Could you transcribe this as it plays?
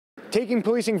Taking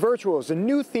policing virtual is a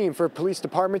new theme for police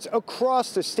departments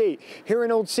across the state. Here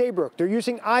in Old Saybrook, they're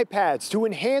using iPads to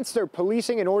enhance their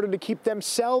policing in order to keep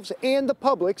themselves and the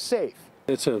public safe.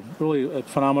 It's really a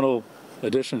phenomenal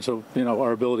addition to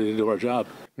our ability to do our job.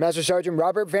 Master Sergeant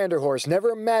Robert Vanderhourst never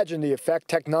imagined the effect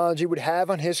technology would have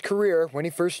on his career when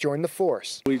he first joined the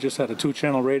force. We just had a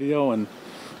 2-channel radio and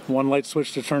one light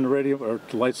switch to turn the radio or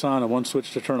the lights on and one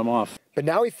switch to turn them off. But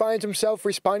now he finds himself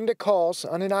responding to calls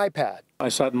on an iPad. I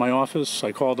sat in my office,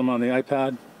 I called him on the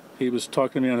iPad. He was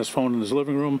talking to me on his phone in his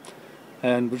living room,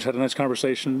 and we just had a nice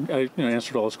conversation. I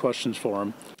answered all his questions for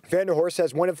him. Vanderhourst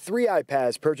has one of 3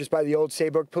 iPads purchased by the Old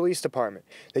Saybrook Police Department.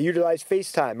 They utilize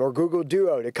FaceTime or Google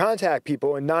Duo to contact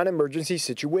people in non-emergency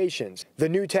situations. The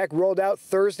new tech rolled out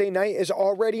Thursday night is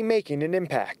already making an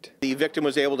impact. The victim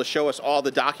was able to show us all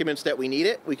the documents that we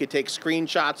needed. We could take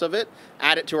screenshots of it,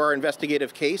 add it to our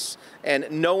investigative case, and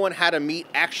no one had to meet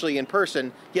actually in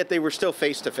person, yet they were still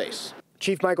face-to-face.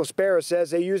 Chief Michael Sparrow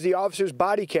says they use the officers'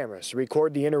 body cameras to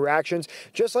record the interactions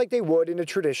just like they would in a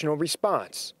traditional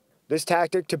response. This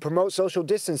tactic to promote social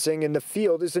distancing in the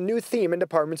field is a new theme in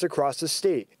departments across the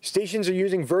state. Stations are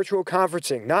using virtual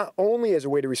conferencing not only as a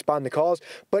way to respond to calls,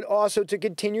 but also to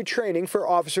continue training for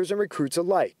officers and recruits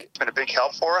alike. It's been a big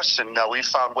help for us, and we've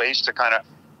found ways to kind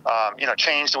of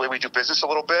change the way we do business a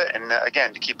little bit, and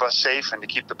again, to keep us safe and to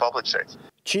keep the public safe.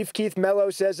 Chief Keith Mello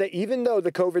says that even though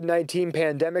the COVID-19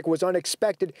 pandemic was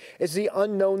unexpected, it's the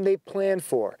unknown they planned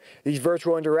for. These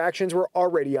virtual interactions were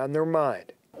already on their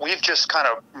mind. We've just kind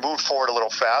of moved forward a little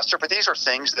faster, but these are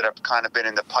things that have kind of been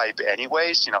in the pipe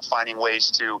anyways, finding ways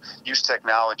to use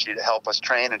technology to help us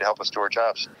train and to help us do our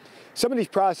jobs. Some of these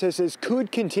processes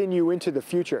could continue into the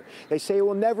future. They say it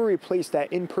will never replace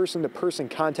that in-person-to-person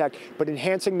contact, but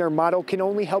enhancing their model can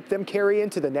only help them carry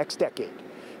into the next decade.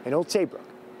 In Old Saybrook,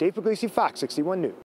 Dave Puglisi, Fox 61 News.